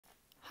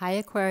Hi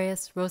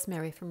Aquarius,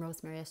 Rosemary from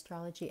Rosemary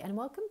Astrology, and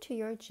welcome to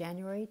your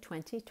January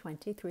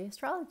 2023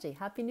 astrology.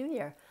 Happy New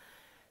Year.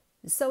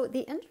 So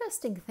the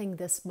interesting thing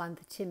this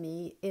month to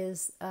me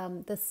is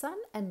the Sun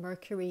and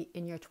Mercury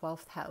in your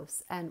 12th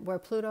house, and where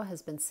Pluto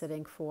has been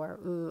sitting for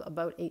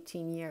about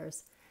 18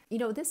 years. You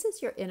know, this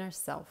is your inner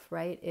self,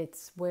 right?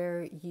 It's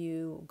where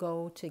you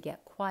go to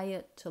get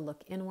quiet, to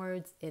look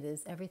inwards. It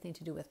is everything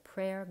to do with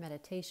prayer,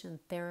 meditation,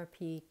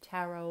 therapy,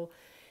 tarot.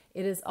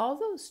 It is all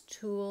those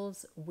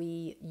tools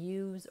we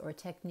use or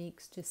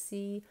techniques to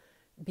see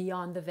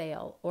beyond the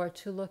veil or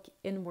to look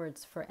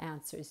inwards for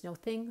answers. You know,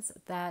 things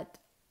that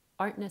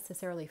aren't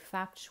necessarily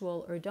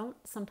factual or don't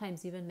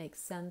sometimes even make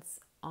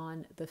sense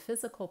on the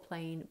physical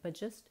plane, but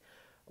just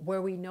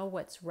where we know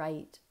what's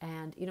right.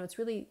 And, you know, it's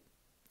really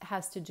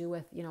has to do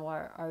with, you know,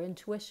 our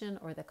intuition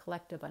or the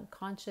collective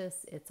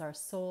unconscious. It's our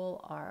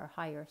soul, our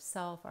higher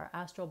self, our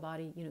astral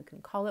body. You know, you can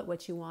call it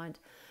what you want.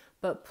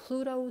 But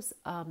Pluto's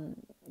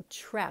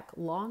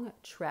long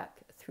trek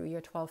through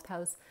your 12th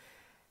house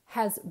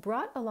has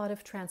brought a lot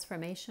of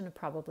transformation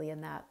probably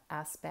in that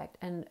aspect.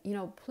 And, you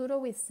know, Pluto,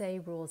 we say,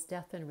 rules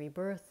death and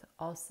rebirth,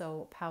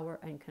 also power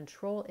and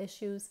control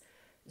issues.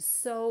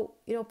 So,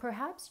 you know,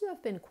 perhaps you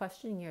have been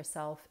questioning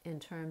yourself in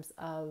terms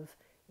of,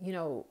 you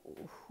know,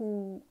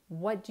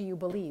 what do you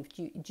believe?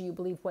 Do you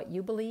believe what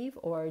you believe,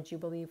 or do you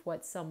believe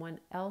what someone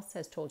else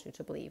has told you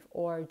to believe?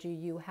 Or do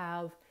you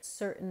have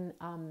certain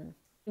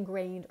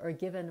ingrained or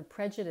given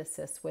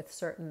prejudices with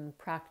certain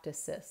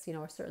practices, you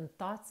know, or certain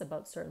thoughts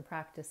about certain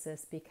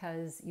practices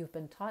because you've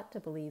been taught to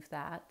believe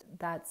that?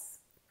 That's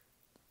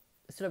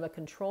sort of a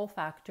control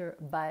factor,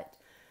 but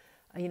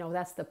you know,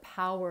 that's the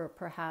power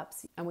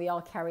perhaps, and we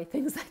all carry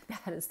things like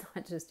that. It's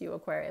not just you,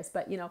 Aquarius,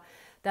 but you know,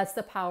 that's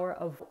the power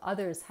of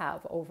others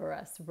have over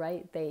us,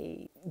 right?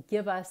 They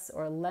give us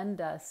or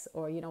lend us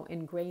or, you know,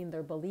 ingrain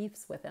their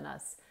beliefs within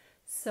us.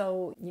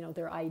 So, you know,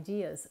 their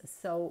ideas.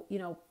 So, you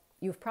know,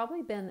 you've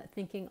probably been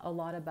thinking a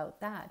lot about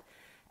that.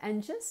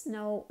 And just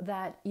know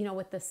that, you know,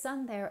 with the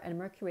Sun there and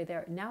Mercury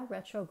there, now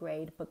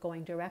retrograde, but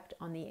going direct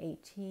on the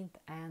 18th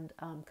and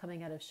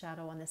coming out of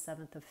shadow on the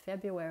 7th of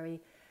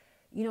February,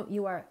 you know,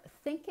 you are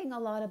thinking a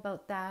lot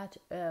about that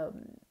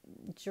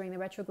during the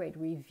retrograde,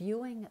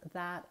 reviewing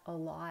that a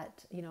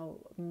lot. You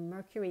know,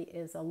 Mercury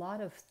is a lot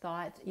of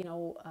thought, you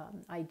know,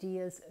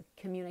 ideas,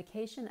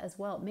 communication as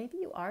well. Maybe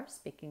you are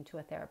speaking to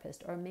a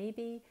therapist, or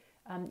maybe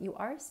you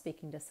are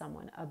speaking to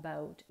someone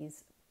about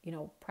these, you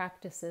know,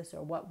 practices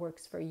or what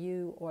works for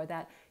you, or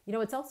that, you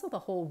know, it's also the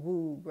whole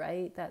woo,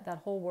 right?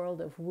 That whole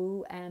world of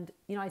woo. And,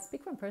 you know, I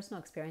speak from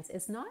personal experience.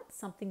 It's not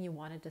something you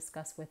want to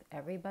discuss with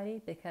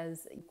everybody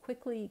because you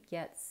quickly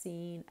get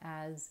seen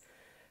as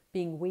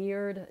being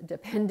weird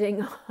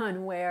depending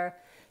on where,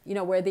 you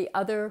know, where the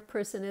other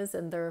person is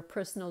in their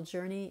personal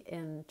journey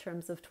in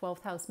terms of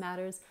 12th house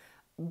matters.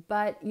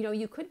 But, you know,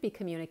 you could be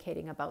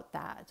communicating about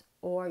that.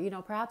 Or, you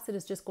know, perhaps it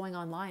is just going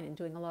online and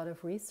doing a lot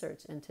of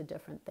research into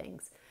different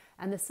things.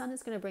 And the Sun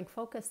is going to bring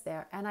focus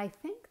there. And I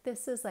think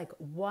this is like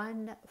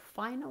one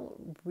final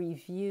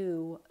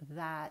review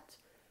that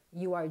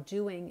you are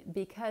doing,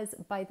 because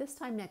by this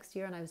time next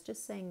year, and I was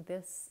just saying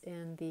this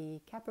in the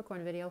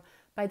Capricorn video,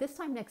 by this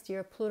time next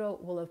year, Pluto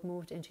will have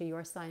moved into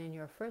your sign in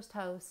your first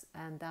house,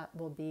 and that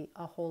will be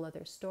a whole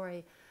other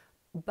story.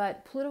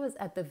 But Pluto is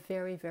at the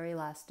very, very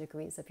last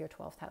degrees of your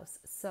 12th house.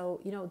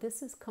 So, you know,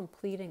 this is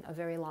completing a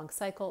very long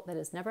cycle that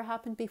has never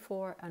happened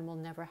before and will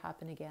never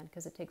happen again,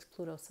 because it takes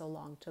Pluto so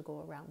long to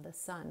go around the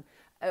Sun.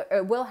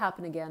 It will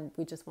happen again.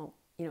 We just won't,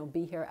 you know,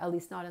 be here, at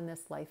least not in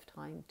this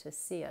lifetime, to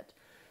see it.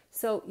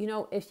 So, you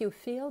know, if you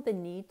feel the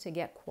need to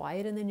get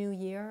quiet in the new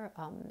year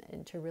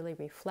and to really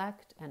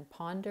reflect and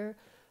ponder,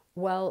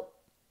 well,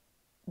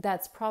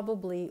 that's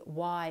probably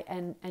why,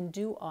 and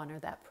do honor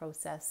that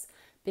process,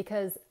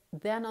 because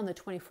then on the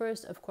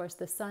 21st, of course,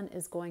 the Sun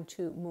is going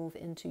to move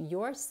into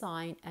your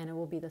sign and it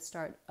will be the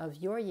start of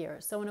your year.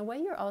 So in a way,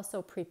 you're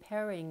also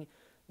preparing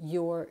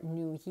your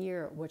new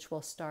year, which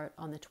will start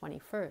on the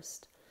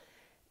 21st.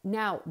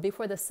 Now,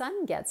 before the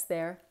Sun gets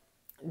there,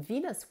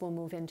 Venus will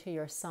move into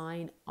your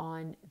sign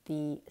on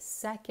the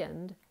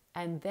 2nd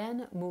and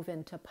then move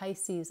into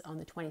Pisces on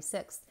the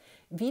 26th.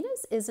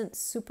 Venus isn't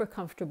super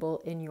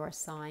comfortable in your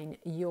sign.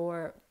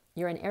 You're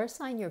an air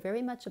sign. You're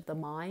very much of the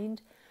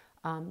mind.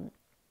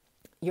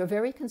 You're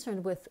very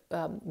concerned with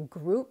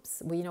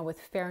groups, you know, with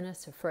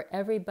fairness for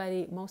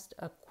everybody. Most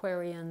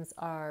Aquarians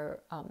are,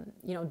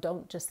 you know,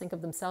 don't just think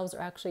of themselves,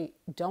 or actually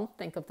don't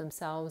think of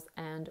themselves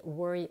and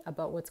worry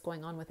about what's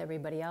going on with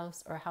everybody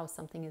else or how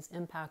something is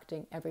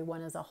impacting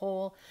everyone as a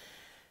whole.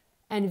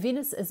 And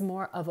Venus is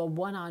more of a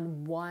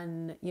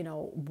one-on-one, you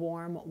know,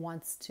 warm,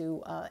 wants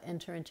to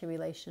enter into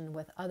relation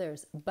with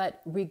others. But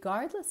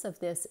regardless of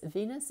this,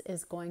 Venus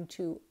is going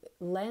to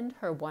lend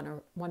her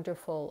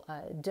wonderful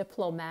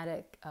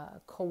diplomatic,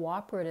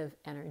 cooperative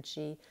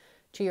energy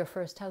to your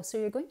first house. So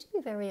you're going to be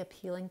very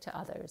appealing to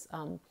others.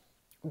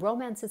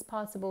 Romance is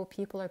possible.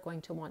 People are going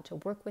to want to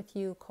work with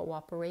you,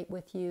 cooperate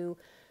with you.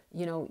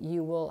 You know,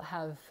 you will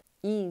have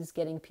ease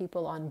getting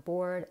people on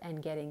board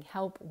and getting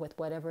help with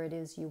whatever it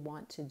is you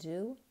want to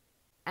do.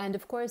 And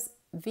of course,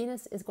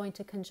 Venus is going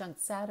to conjunct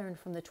Saturn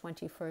from the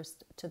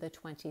 21st to the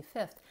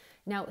 25th.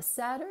 Now,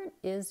 Saturn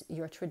is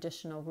your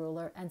traditional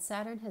ruler, and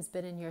Saturn has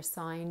been in your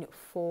sign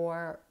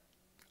for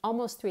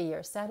almost 3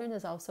 years. Saturn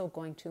is also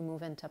going to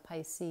move into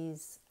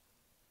Pisces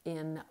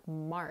in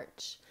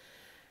March.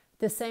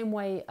 The same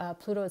way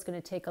Pluto is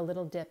going to take a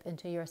little dip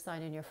into your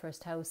sign in your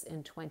first house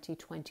in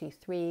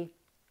 2023,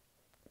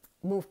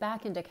 move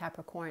back into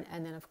Capricorn,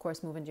 and then of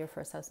course move into your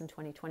first house in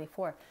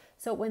 2024.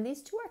 So when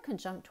these two are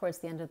conjunct towards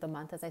the end of the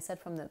month, as I said,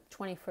 from the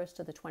 21st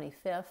to the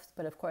 25th,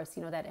 but of course,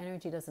 you know, that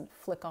energy doesn't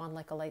flick on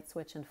like a light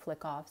switch and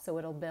flick off, so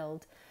it'll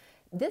build.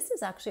 This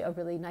is actually a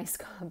really nice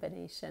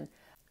combination.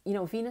 You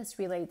know, Venus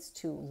relates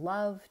to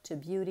love, to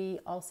beauty,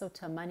 also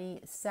to money.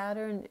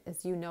 Saturn,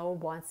 as you know,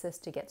 wants us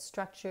to get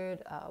structured,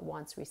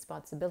 wants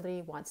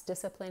responsibility, wants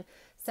discipline.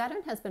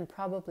 Saturn has been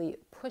probably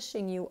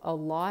pushing you a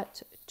lot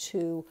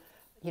to,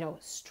 you know,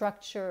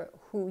 structure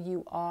who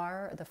you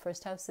are. The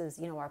first house is,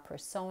 you know, our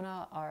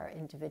persona, our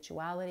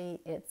individuality.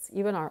 It's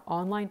even our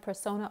online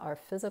persona, our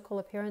physical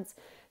appearance.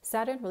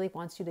 Saturn really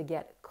wants you to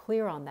get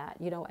clear on that,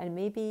 you know, and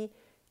maybe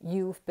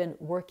you've been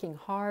working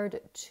hard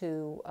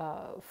to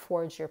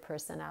forge your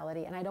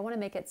personality. And I don't want to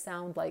make it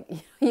sound like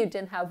you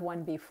didn't have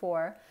one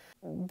before,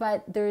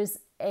 but there's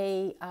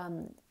a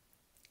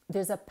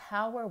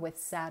power with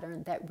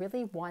Saturn that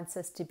really wants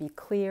us to be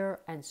clear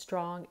and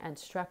strong and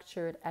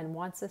structured and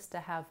wants us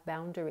to have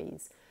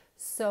boundaries.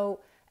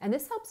 So, and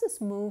this helps us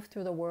move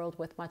through the world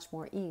with much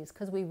more ease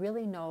because we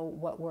really know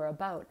what we're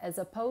about, as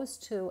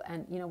opposed to,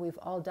 and you know, we've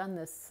all done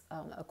this,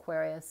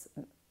 Aquarius.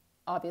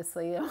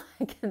 Obviously, you know,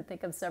 I can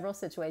think of several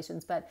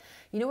situations, but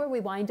you know, where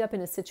we wind up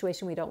in a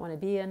situation we don't want to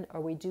be in,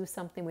 or we do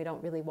something we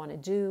don't really want to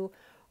do,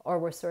 or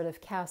we're sort of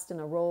cast in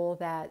a role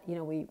that, you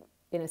know, we,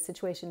 in a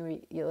situation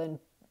we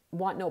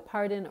want no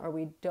part in, or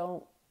we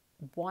don't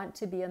want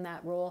to be in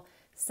that role.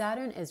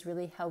 Saturn has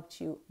really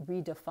helped you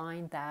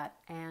redefine that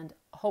and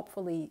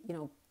hopefully, you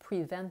know,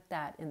 prevent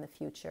that in the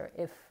future.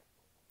 If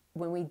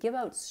when we give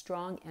out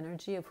strong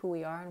energy of who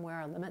we are and where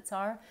our limits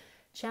are,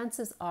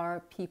 chances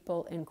are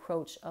people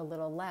encroach a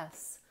little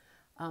less.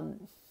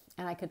 And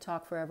I could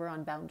talk forever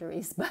on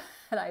boundaries, but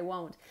I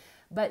won't.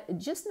 But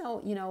just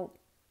know, you know,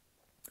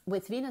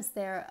 with Venus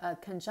there,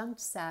 conjunct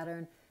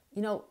Saturn,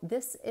 you know,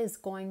 this is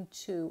going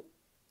to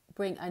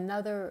bring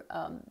another,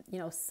 you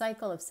know,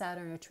 cycle of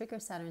Saturn, or trigger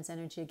Saturn's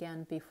energy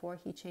again before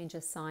he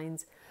changes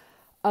signs,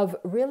 of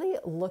really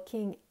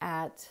looking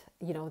at,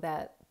 you know,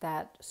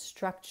 that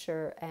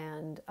structure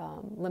and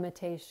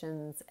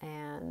limitations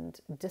and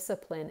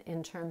discipline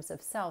in terms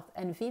of self.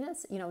 And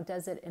Venus, you know,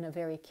 does it in a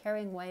very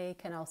caring way,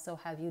 can also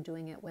have you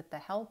doing it with the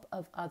help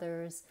of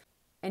others.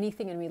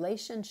 Anything in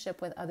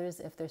relationship with others,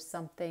 if there's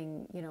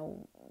something, you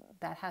know,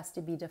 that has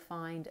to be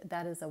defined,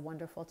 that is a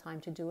wonderful time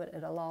to do it.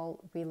 It'll all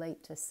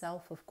relate to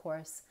self, of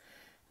course.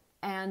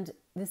 And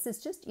this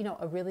is just, you know,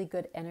 a really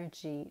good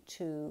energy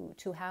to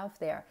have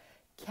there.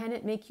 Can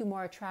it make you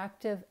more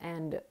attractive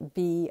and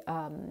be,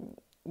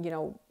 you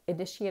know,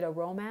 initiate a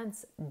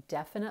romance?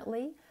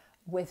 Definitely.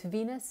 With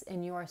Venus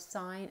in your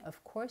sign,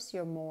 of course,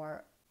 you're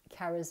more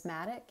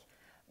charismatic.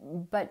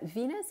 But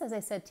Venus, as I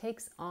said,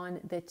 takes on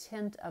the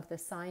tint of the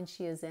sign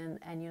she is in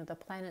and, you know, the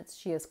planets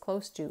she is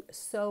close to.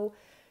 So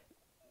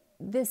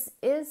this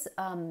is,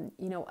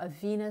 you know, a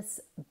Venus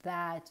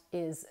that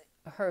is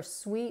her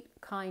sweet,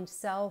 kind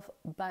self,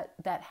 but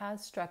that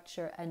has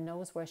structure and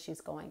knows where she's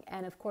going.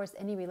 And of course,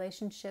 any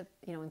relationship,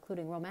 you know,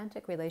 including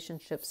romantic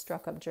relationships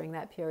struck up during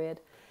that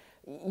period,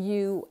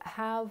 you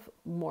have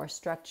more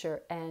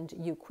structure and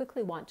you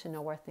quickly want to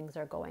know where things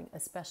are going,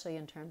 especially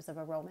in terms of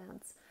a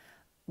romance.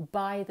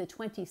 By the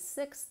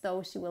 26th,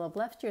 though, she will have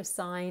left your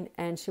sign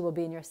and she will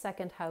be in your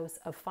second house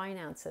of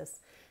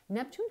finances.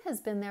 Neptune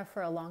has been there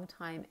for a long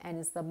time and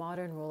is the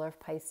modern ruler of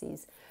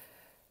Pisces.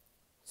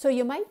 So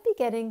you might be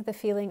getting the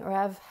feeling, or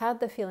have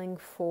had the feeling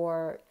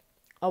for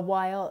a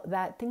while,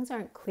 that things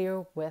aren't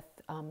clear with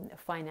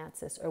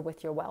finances or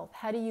with your wealth.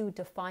 How do you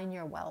define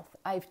your wealth?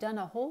 I've done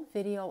a whole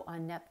video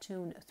on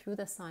Neptune through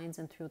the signs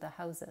and through the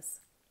houses.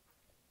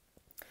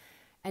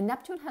 And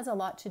Neptune has a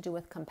lot to do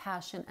with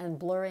compassion and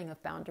blurring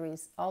of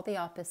boundaries, all the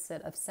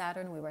opposite of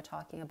Saturn we were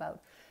talking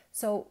about.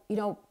 So, you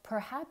know,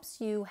 perhaps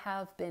you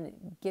have been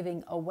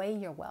giving away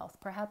your wealth.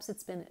 Perhaps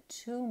it's been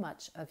too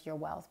much of your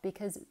wealth,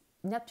 because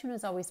Neptune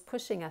is always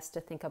pushing us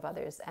to think of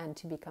others and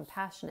to be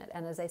compassionate.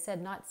 And as I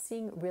said, not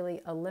seeing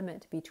really a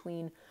limit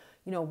between,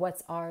 you know,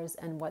 what's ours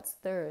and what's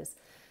theirs.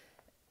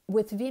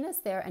 With Venus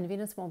there, and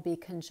Venus won't be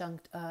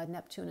conjunct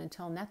Neptune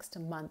until next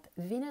month,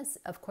 Venus,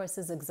 of course,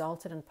 is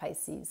exalted in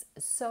Pisces.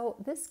 So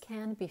this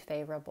can be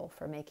favorable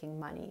for making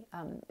money.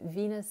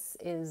 Venus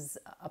is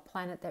a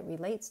planet that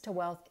relates to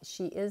wealth.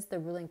 She is the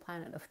ruling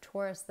planet of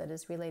Taurus that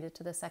is related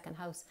to the second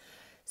house.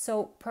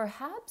 So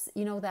perhaps,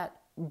 you know, that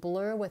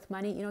blur with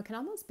money, you know, can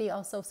almost be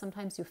also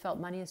sometimes you felt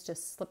money has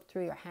just slipped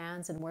through your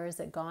hands and where is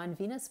it gone?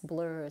 Venus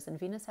blurs,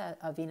 and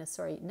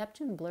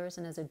Neptune blurs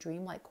and has a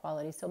dreamlike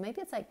quality. So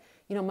maybe it's like,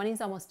 you know,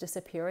 money's almost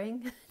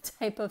disappearing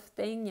type of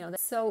thing, you know.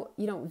 So,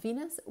 you know,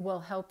 Venus will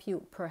help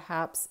you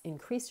perhaps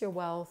increase your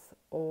wealth,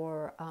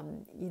 or,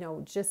 you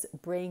know, just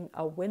bring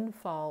a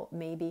windfall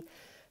maybe.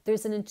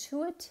 There's an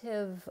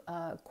intuitive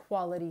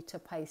quality to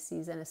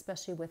Pisces, and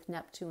especially with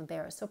Neptune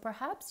there. So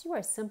perhaps you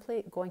are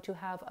simply going to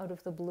have out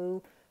of the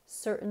blue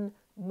certain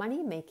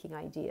money-making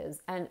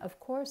ideas. And of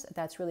course,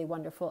 that's really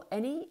wonderful.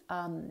 Any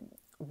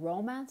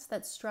romance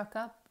that struck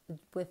up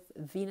with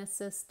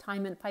Venus's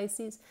time in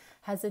Pisces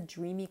has a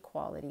dreamy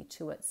quality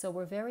to it. So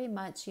we're very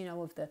much, you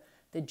know, of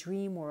the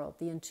dream world,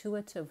 the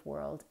intuitive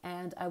world.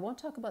 And I won't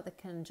talk about the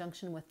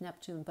conjunction with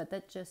Neptune, but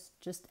that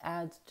just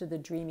adds to the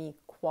dreamy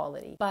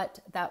quality. But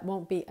that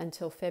won't be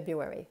until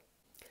February.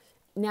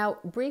 Now,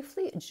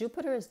 briefly,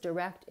 Jupiter is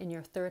direct in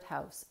your third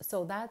house.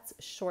 So that's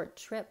short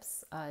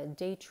trips,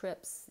 day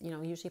trips, you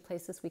know, usually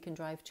places we can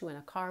drive to in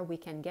a car,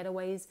 weekend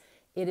getaways.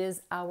 It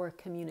is our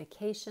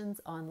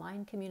communications,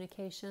 online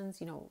communications,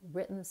 you know,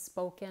 written,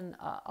 spoken.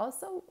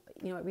 Also,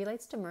 you know, it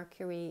relates to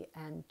Mercury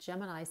and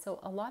Gemini. So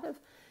a lot of,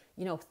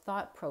 you know,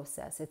 thought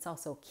process. It's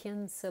also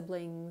kin,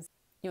 siblings,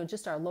 you know,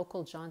 just our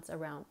local jaunts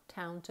around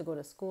town to go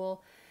to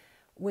school.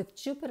 With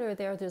Jupiter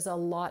there, there's a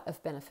lot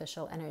of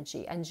beneficial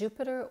energy. And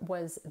Jupiter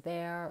was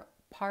there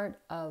part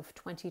of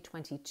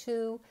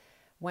 2022,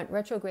 went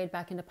retrograde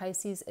back into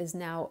Pisces, is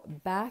now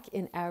back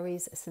in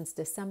Aries since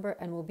December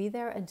and will be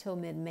there until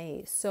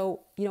mid-May.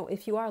 So, you know,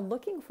 if you are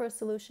looking for a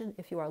solution,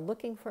 if you are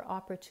looking for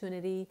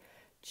opportunity,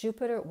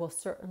 Jupiter will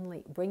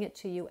certainly bring it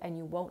to you and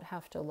you won't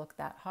have to look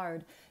that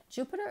hard.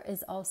 Jupiter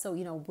is also,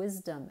 you know,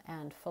 wisdom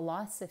and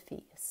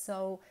philosophy.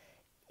 So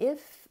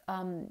if,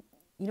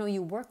 you know,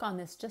 you work on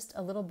this just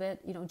a little bit,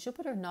 you know,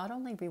 Jupiter not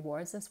only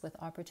rewards us with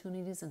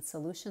opportunities and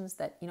solutions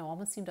that, you know,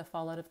 almost seem to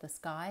fall out of the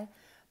sky,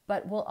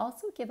 but will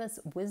also give us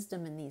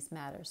wisdom in these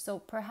matters. So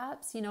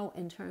perhaps, you know,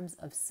 in terms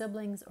of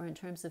siblings or in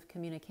terms of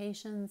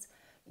communications,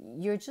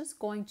 you're just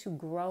going to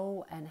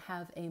grow and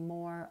have a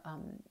more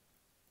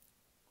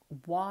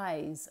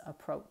wise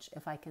approach,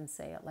 if I can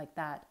say it like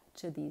that,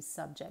 to these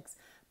subjects.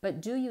 But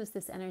do use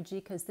this energy,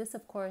 because this,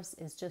 of course,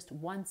 is just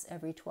once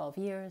every 12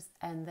 years,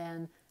 and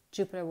then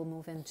Jupiter will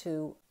move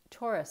into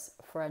Taurus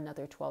for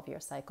another 12-year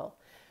cycle.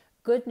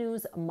 Good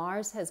news,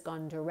 Mars has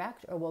gone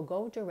direct, or will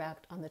go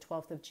direct on the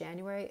 12th of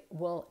January.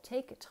 Will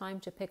take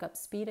time to pick up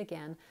speed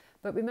again.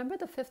 But remember,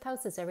 the fifth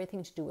house has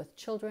everything to do with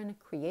children,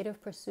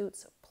 creative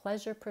pursuits,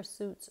 pleasure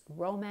pursuits,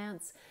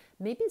 romance.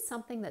 Maybe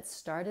something that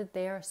started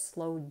there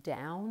slowed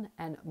down,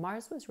 and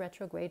Mars was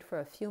retrograde for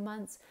a few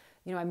months.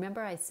 You know, I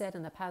remember I said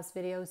in the past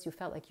videos, you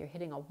felt like you're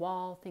hitting a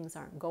wall, things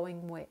aren't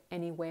going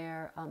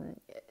anywhere.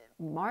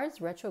 Mars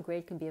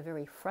retrograde can be a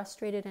very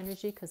frustrated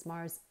energy, because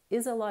Mars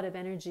is a lot of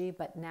energy,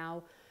 but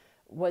now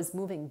was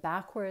moving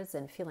backwards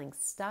and feeling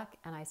stuck.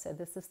 And I said,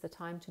 this is the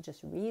time to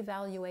just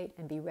reevaluate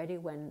and be ready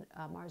when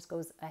Mars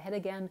goes ahead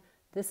again.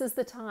 This is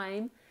the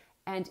time.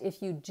 And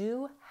if you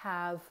do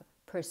have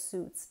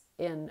pursuits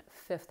in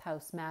fifth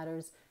house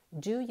matters,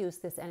 do use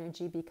this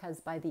energy, because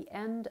by the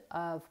end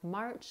of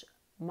March,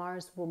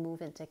 Mars will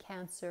move into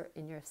Cancer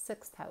in your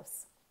sixth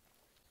house.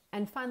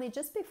 And finally,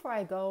 just before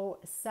I go,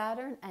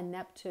 Saturn and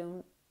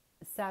Neptune.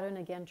 Saturn,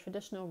 again,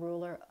 traditional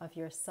ruler of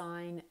your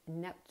sign.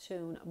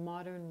 Neptune,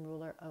 modern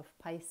ruler of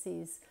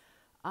Pisces.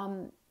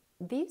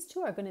 These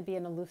two are going to be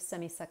in a loose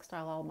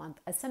semi-sextile all month.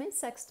 A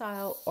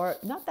semi-sextile, or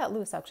not that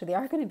loose actually, they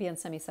are going to be in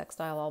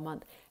semi-sextile all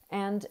month.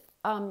 And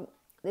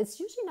it's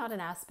usually not an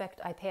aspect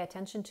I pay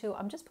attention to.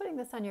 I'm just putting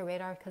this on your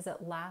radar because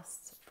it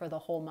lasts for the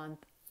whole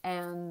month.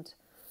 And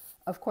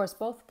of course,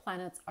 both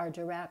planets are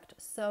direct.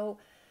 So,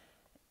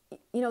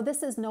 you know,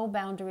 this is no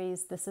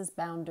boundaries. This is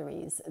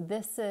boundaries.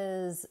 This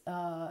is,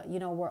 you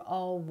know, we're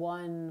all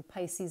one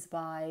Pisces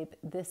vibe.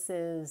 This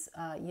is,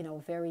 you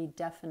know, very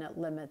definite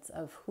limits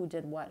of who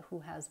did what, who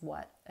has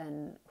what,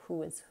 and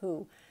who is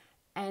who.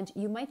 And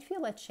you might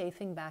feel it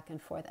chafing back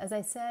and forth. As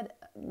I said,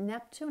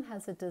 Neptune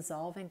has a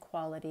dissolving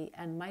quality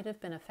and might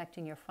have been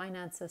affecting your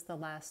finances the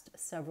last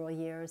several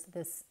years.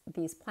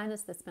 These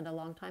planets that spend a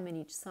long time in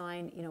each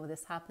sign, you know,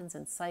 this happens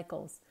in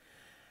cycles.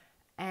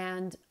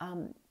 And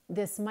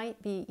this might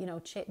be, you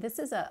know, this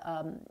is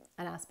an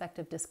aspect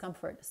of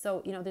discomfort.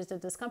 So, you know, there's a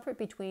discomfort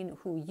between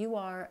who you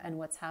are and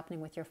what's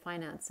happening with your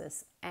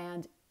finances.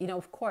 And, you know,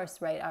 of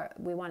course, right,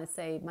 we want to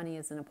say money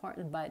isn't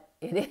important, but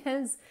it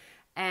is.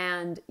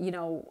 And, you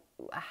know,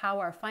 how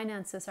our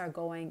finances are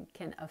going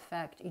can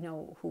affect, you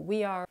know, who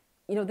we are.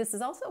 You know, this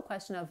is also a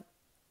question of,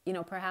 you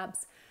know,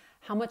 perhaps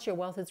how much your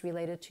wealth is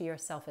related to your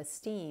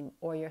self-esteem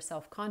or your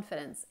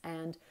self-confidence.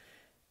 And,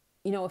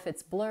 you know, if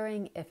it's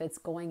blurring, if it's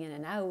going in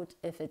and out,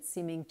 if it's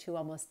seeming to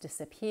almost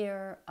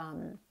disappear,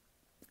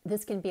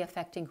 this can be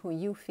affecting who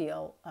you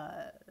feel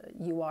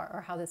you are,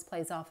 or how this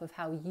plays off of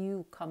how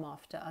you come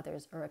off to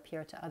others or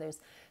appear to others.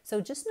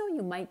 So just know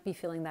you might be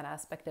feeling that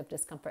aspect of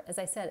discomfort. As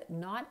I said,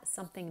 not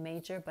something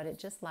major, but it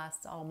just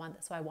lasts all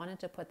month. So I wanted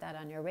to put that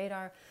on your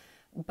radar.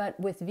 But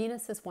with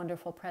Venus's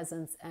wonderful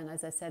presence, and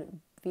as I said,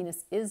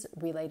 Venus is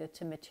related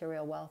to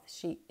material wealth.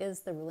 She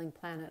is the ruling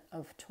planet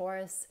of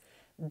Taurus.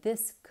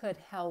 This could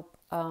help,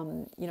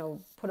 you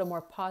know, put a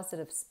more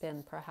positive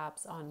spin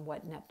perhaps on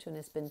what Neptune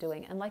has been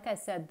doing. And like I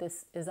said,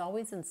 this is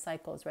always in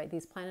cycles, right?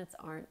 These planets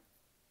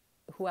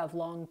who have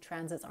long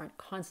transits aren't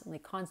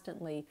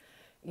constantly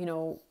you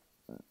know,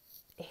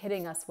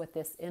 hitting us with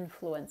this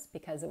influence,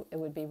 because it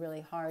would be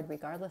really hard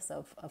regardless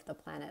of the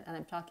planet. And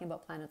I'm talking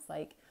about planets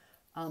like,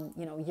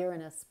 you know,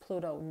 Uranus,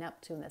 Pluto,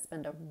 Neptune, that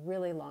spend a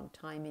really long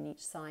time in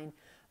each sign.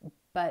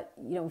 But,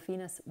 you know,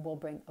 Venus will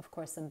bring, of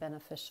course, some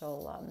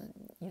beneficial,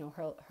 you know,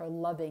 her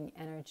loving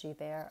energy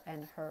there,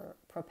 and her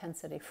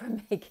propensity for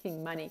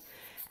making money.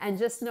 And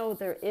just know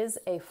there is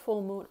a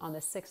full moon on the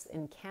 6th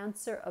in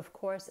Cancer, of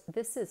course.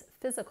 This is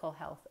physical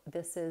health.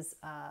 This is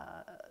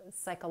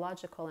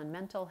psychological and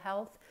mental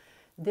health.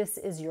 This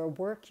is your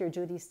work, your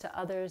duties to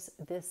others.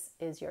 This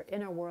is your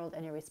inner world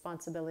and your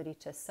responsibility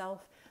to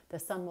self. The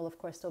sun will, of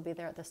course, still be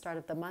there at the start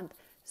of the month.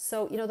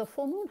 So, you know, the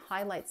full moon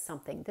highlights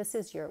something. This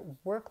is your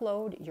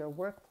workload, your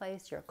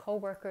workplace, your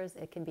co-workers.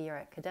 It can be your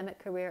academic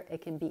career.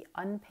 It can be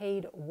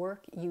unpaid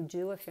work you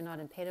do if you're not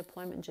in paid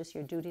employment, just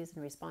your duties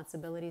and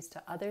responsibilities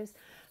to others.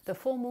 The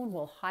full moon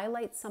will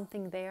highlight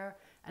something there.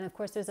 And of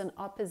course, there's an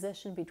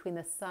opposition between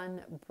the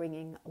sun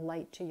bringing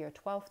light to your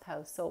 12th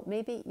house. So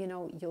maybe, you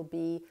know, you'll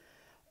be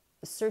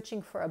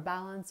searching for a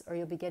balance, or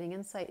you'll be getting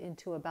insight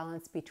into a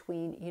balance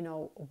between, you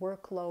know,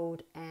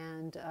 workload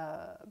and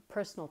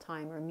personal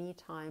time, or me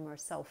time, or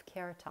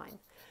self-care time.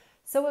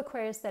 So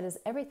Aquarius, that is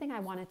everything I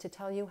wanted to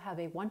tell you. Have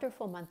a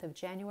wonderful month of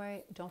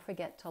January. Don't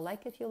forget to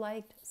like if you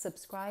liked,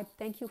 subscribe.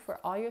 Thank you for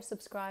all your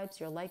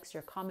subscribes, your likes,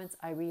 your comments.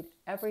 I read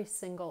every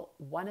single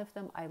one of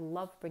them. I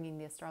love bringing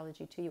the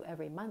astrology to you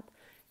every month.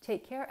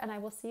 Take care, and I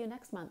will see you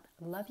next month.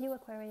 Love you,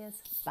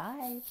 Aquarius.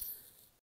 Bye.